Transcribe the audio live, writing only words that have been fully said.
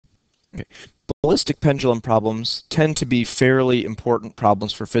Okay. Ballistic pendulum problems tend to be fairly important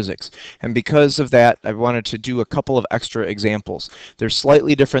problems for physics, and because of that I wanted to do a couple of extra examples. They're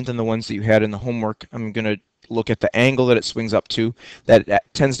slightly different than the ones that you had in the homework. I'm going to look at the angle that it swings up to.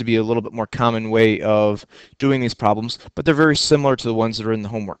 That tends to be a little bit more common way of doing these problems, but they're very similar to the ones that are in the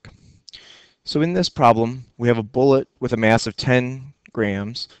homework. So in this problem we have a bullet with a mass of 10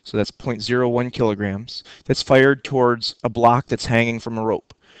 grams, so that's 0.01 kilograms, that's fired towards a block that's hanging from a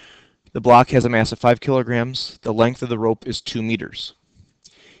rope. The block has a mass of 5 kilograms. The length of the rope is 2 meters.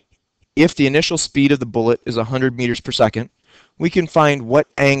 If the initial speed of the bullet is 100 meters per second, we can find what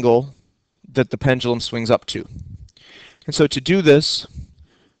angle that the pendulum swings up to. And so to do this,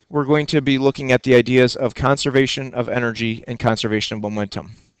 we're going to be looking at the ideas of conservation of energy and conservation of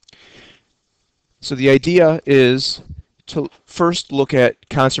momentum. So the idea is to first look at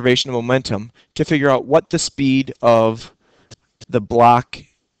conservation of momentum to figure out what the speed of the block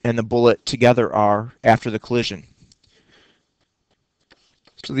and the bullet together are after the collision.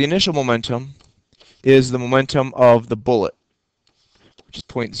 So the initial momentum is the momentum of the bullet, which is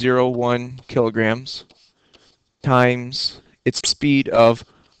 0.01 kilograms, times its speed of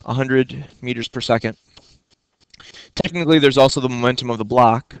 100 meters per second. Technically, there's also the momentum of the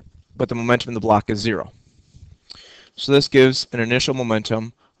block, but the momentum of the block is 0. So this gives an initial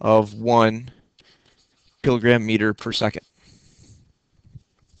momentum of 1 kilogram meter per second.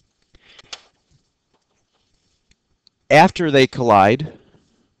 After they collide,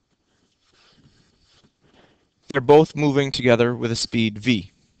 they're both moving together with a speed v.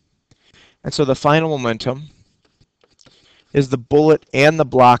 And so the final momentum is the bullet and the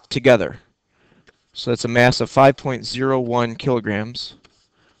block together. So that's a mass of 5.01 kilograms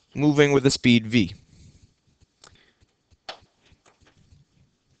moving with a speed v.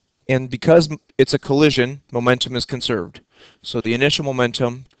 And because it's a collision, momentum is conserved. So the initial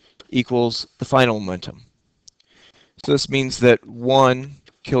momentum equals the final momentum. So this means that 1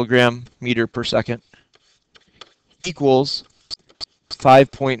 kilogram meter per second equals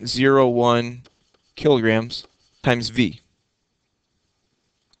 5.01 kilograms times v.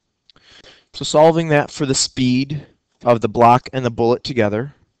 So solving that for the speed of the block and the bullet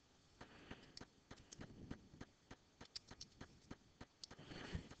together,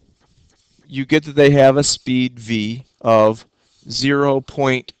 you get that they have a speed v of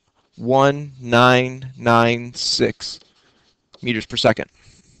 0.1996 meters per second.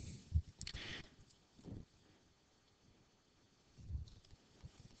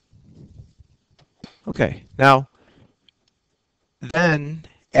 Okay, now then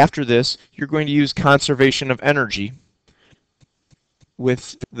after this you're going to use conservation of energy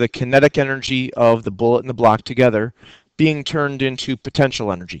with the kinetic energy of the bullet and the block together being turned into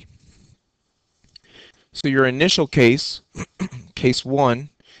potential energy. So your initial case, case 1,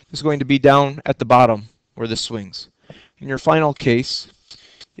 is going to be down at the bottom where this swings. And your final case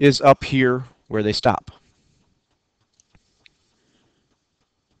is up here where they stop.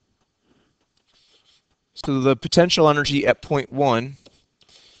 So the potential energy at point 1,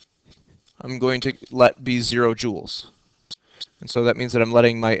 I'm going to let be 0 joules. And so that means that I'm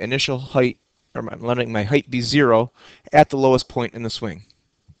letting my initial height, or I'm letting my height be 0 at the lowest point in the swing.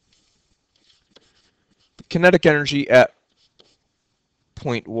 The kinetic energy at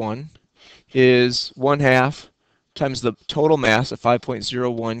point 1 is 1/2 times the total mass of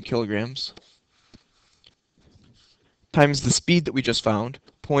 5.01 kilograms times the speed that we just found,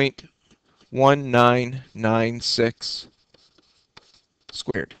 0.1996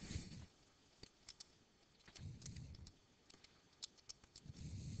 squared.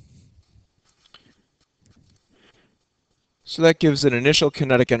 So that gives an initial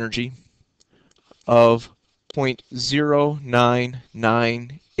kinetic energy of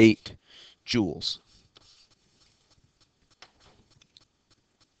 0.0998 joules.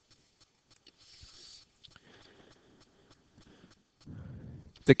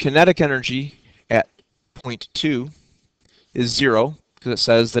 The kinetic energy at point 2 is 0 because it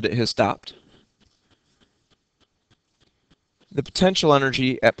says that it has stopped. The potential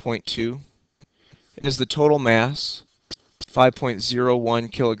energy at point 2 is the total mass,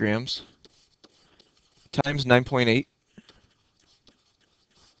 5.01 kilograms, times 9.8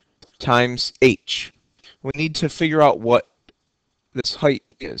 times h. We need to figure out what this height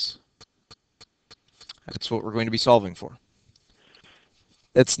is. That's what we're going to be solving for.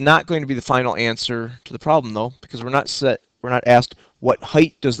 That's not going to be the final answer to the problem though, because we're not asked what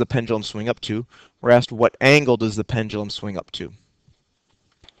height does the pendulum swing up to. We're asked what angle does the pendulum swing up to.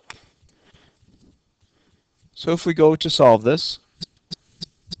 So if we go to solve this,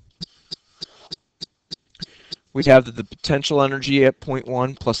 we have that the potential energy at point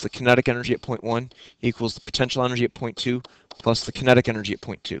 1 plus the kinetic energy at point 1 equals the potential energy at point 2 plus the kinetic energy at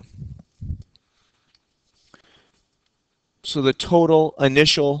point 2. So the total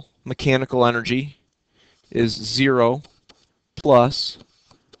initial mechanical energy is 0 plus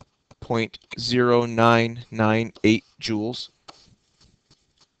 0.0998 joules.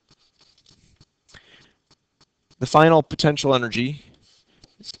 The final potential energy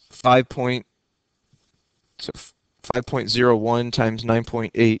is 5.01 times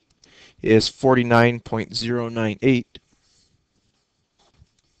 9.8 is 49.098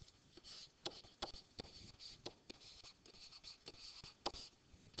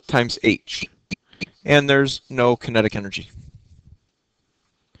 times H. And there's no kinetic energy.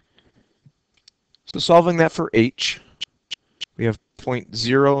 So solving that for H, we have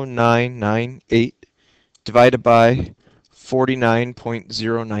 0.0998 divided by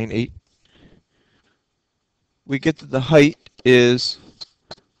 49.098. We get that the height is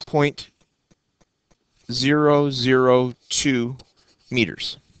 0.002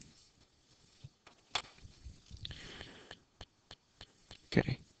 meters.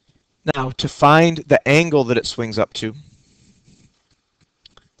 Okay. Now, to find the angle that it swings up to,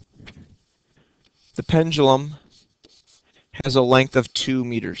 the pendulum has a length of 2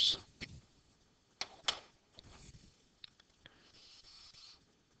 meters.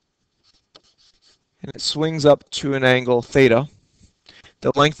 And it swings up to an angle theta.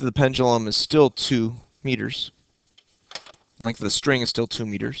 The length of the pendulum is still 2 meters. The length of the string is still 2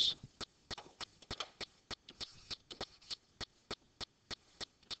 meters.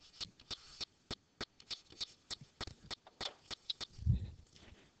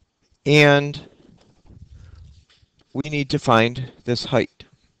 And we need to find this height.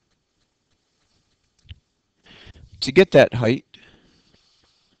 To get that height,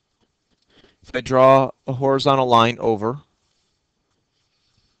 if I draw a horizontal line over,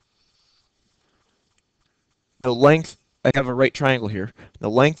 the length, I have a right triangle here, the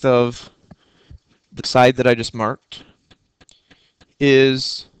length of the side that I just marked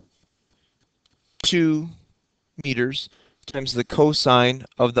is 2 meters times the cosine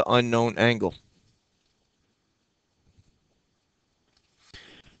of the unknown angle.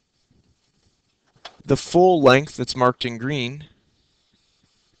 The full length that's marked in green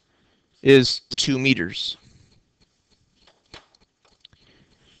is 2 meters.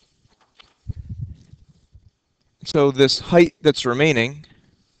 So this height that's remaining,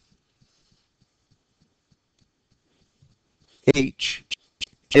 H,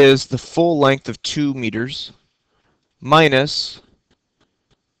 is the full length of 2 meters minus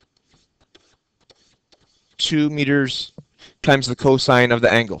 2 meters times the cosine of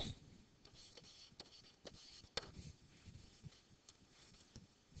the angle.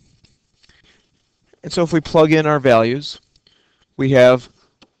 And so if we plug in our values, we have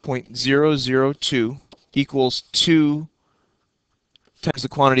 0.002 equals 2 times the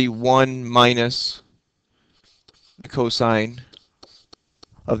quantity 1 minus the cosine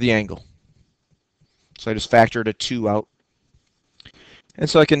of the angle. So I just factored a 2 out. And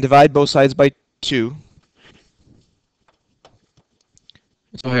so I can divide both sides by 2.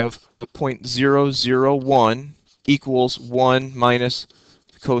 So I have 0.001 equals 1 minus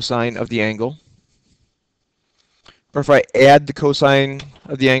the cosine of the angle. Or if I add the cosine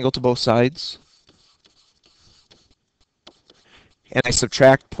of the angle to both sides, and I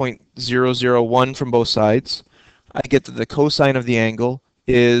subtract 0.001 from both sides, I get that the cosine of the angle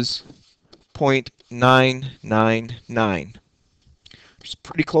is 0.999. It's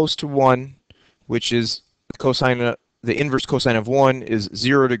pretty close to 1, which is the inverse cosine of 1 is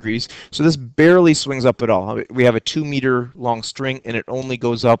 0 degrees. So this barely swings up at all. We have a 2 meter long string and it only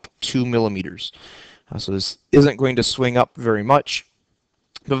goes up 2 millimeters. So this isn't going to swing up very much.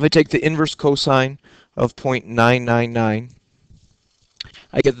 But if I take the inverse cosine of 0.999,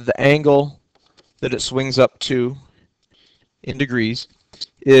 I get that the angle that it swings up to in degrees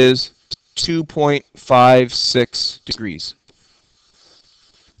is 2.56 degrees.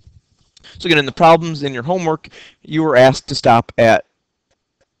 So again, in the problems in your homework, you were asked to stop at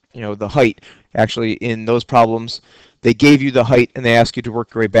the height. Actually, in those problems, they gave you the height and they asked you to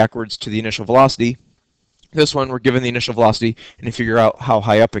work your way backwards to the initial velocity. This one, we're given the initial velocity and you figure out how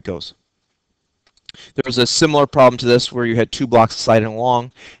high up it goes. There was a similar problem to this where you had 2 blocks sliding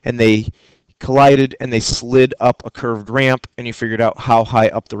along and they collided and they slid up a curved ramp and you figured out how high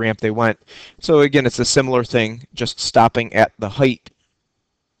up the ramp they went. So again, it's a similar thing, just stopping at the height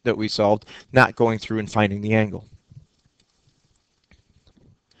that we solved, not going through and finding the angle.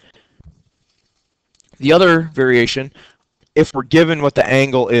 The other variation, if we're given what the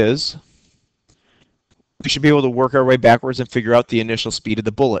angle is, we should be able to work our way backwards and figure out the initial speed of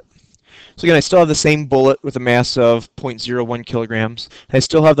the bullet. So again, I still have the same bullet with a mass of 0.01 kilograms. I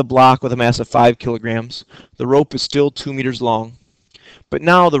still have the block with a mass of 5 kilograms. The rope is still 2 meters long. But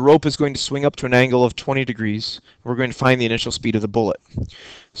now the rope is going to swing up to an angle of 20 degrees. We're going to find the initial speed of the bullet.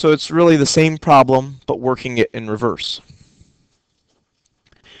 So it's really the same problem, but working it in reverse.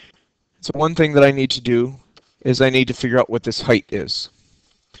 So one thing that I need to do is I need to figure out what this height is.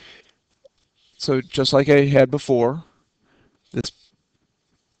 So just like I had before, this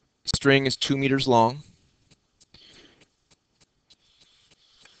string is 2 meters long.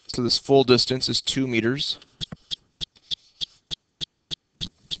 So this full distance is 2 meters.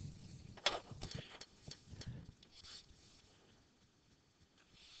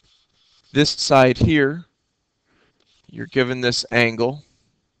 This side here, you're given this angle.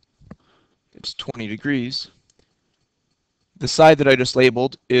 It's 20 degrees. The side that I just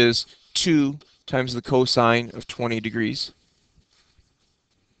labeled is 2 times the cosine of 20 degrees.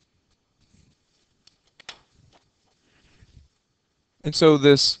 And so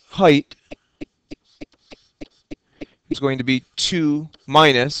this height is going to be 2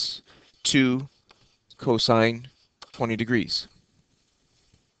 minus 2 cosine 20 degrees.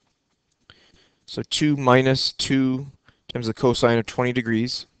 So 2 minus 2 times the cosine of 20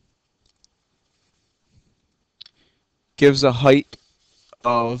 degrees gives a height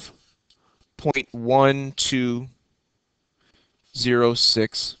of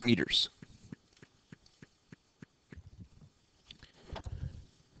 0.1206 meters.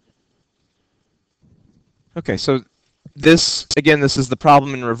 Okay, so this, again, this is the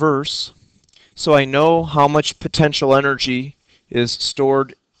problem in reverse. So I know how much potential energy is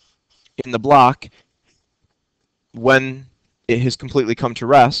stored in the block when it has completely come to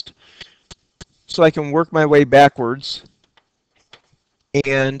rest. So I can work my way backwards,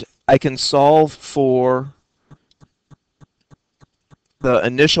 and I can solve for the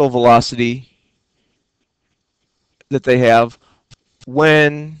initial velocity that they have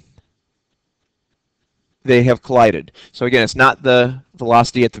when they have collided. So again, it's not the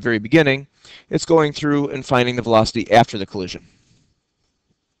velocity at the very beginning. It's going through and finding the velocity after the collision.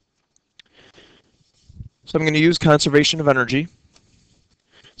 So I'm going to use conservation of energy.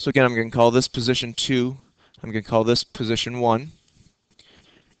 So again, I'm going to call this position 2. I'm going to call this position 1.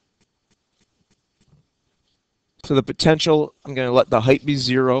 So the potential, I'm going to let the height be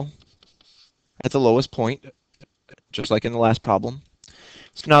 0 at the lowest point, just like in the last problem.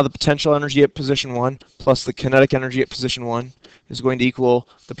 So now the potential energy at position 1 plus the kinetic energy at position 1 is going to equal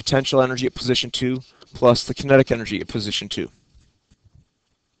the potential energy at position 2 plus the kinetic energy at position 2.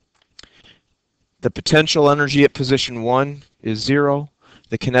 The potential energy at position 1 is 0.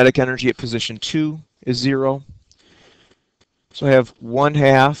 The kinetic energy at position 2 is 0. So I have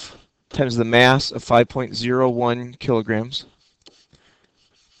 1/2 times the mass of 5.01 kilograms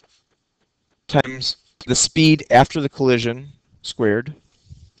times the speed after the collision squared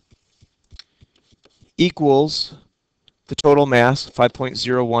equals the total mass,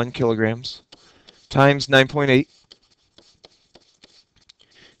 5.01 kilograms, times 9.8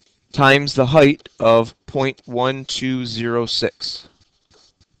 times the height of 0.1206.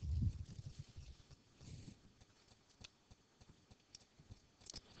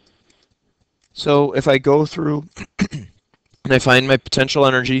 So if I go through and I find my potential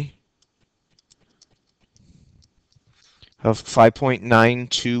energy of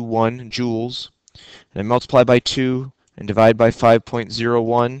 5.921 joules, and I multiply by 2 and divide by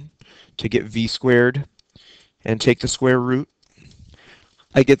 5.01 to get v squared and take the square root,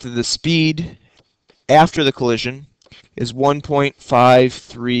 I get that the speed after the collision is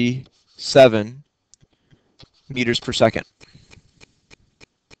 1.537 meters per second.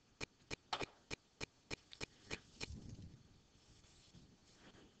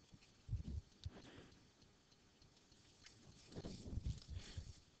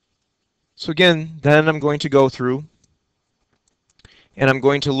 So again, then I'm going to go through and I'm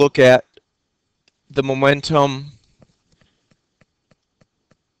going to look at the momentum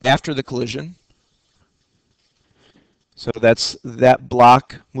after the collision. So that's that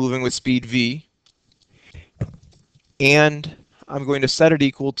block moving with speed v. And I'm going to set it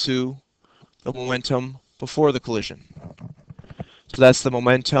equal to the momentum before the collision. So that's the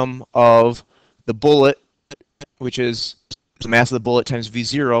momentum of the bullet, which is the mass of the bullet times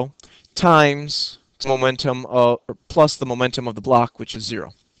v0, times the momentum of, or plus the momentum of the block, which is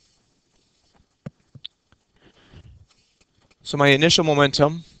 0. So my initial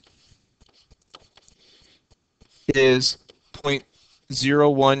momentum is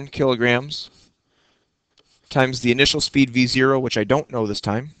 0.01 kilograms times the initial speed v0, which I don't know this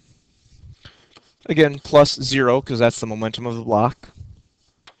time, Again, plus 0 because that's the momentum of the block.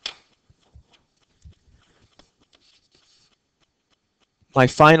 My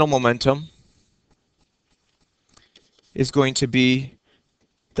final momentum is going to be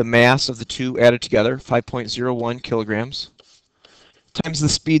the mass of the two added together, 5.01 kilograms, times the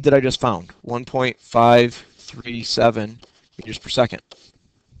speed that I just found, 1.537 meters per second.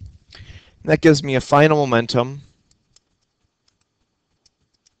 And that gives me a final momentum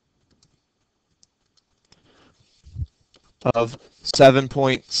of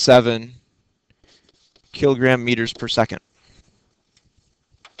 7.7 kilogram meters per second.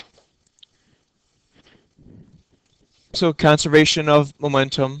 So conservation of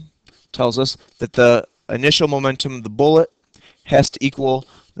momentum tells us that the initial momentum of the bullet has to equal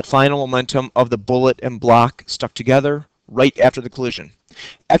the final momentum of the bullet and block stuck together right after the collision.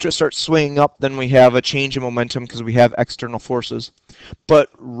 After it starts swinging up, then we have a change in momentum because we have external forces. But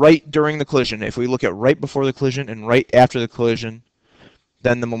right during the collision, if we look at right before the collision and right after the collision,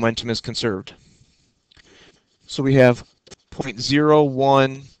 then the momentum is conserved. So we have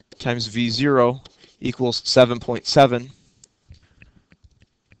 0.01 times V0 equals 7.7.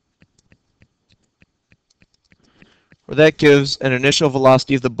 Where that gives an initial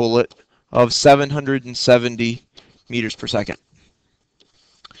velocity of the bullet of 770 meters per second.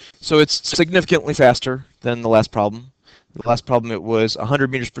 So it's significantly faster than the last problem. The last problem it was 100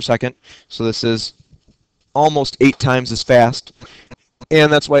 meters per second, so this is almost 8 times as fast.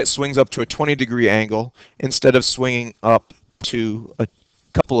 And that's why it swings up to a 20-degree angle instead of swinging up to a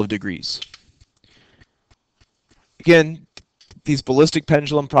couple of degrees. Again, these ballistic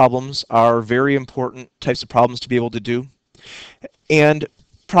pendulum problems are very important types of problems to be able to do. And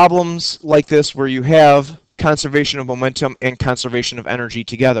problems like this where you have conservation of momentum and conservation of energy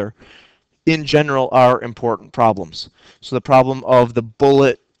together, in general, are important problems. So the problem of the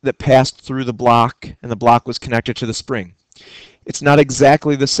bullet that passed through the block and the block was connected to the spring. It's not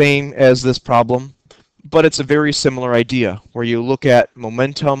exactly the same as this problem, but it's a very similar idea where you look at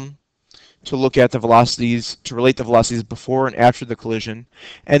momentum to look at the velocities, to relate the velocities before and after the collision,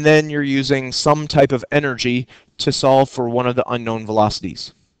 and then you're using some type of energy to solve for one of the unknown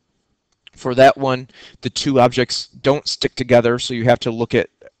velocities. For that one, the two objects don't stick together, so you have to look at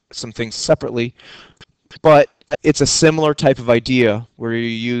some things separately, but it's a similar type of idea where you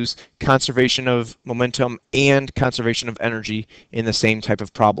use conservation of momentum and conservation of energy in the same type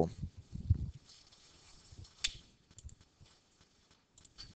of problem.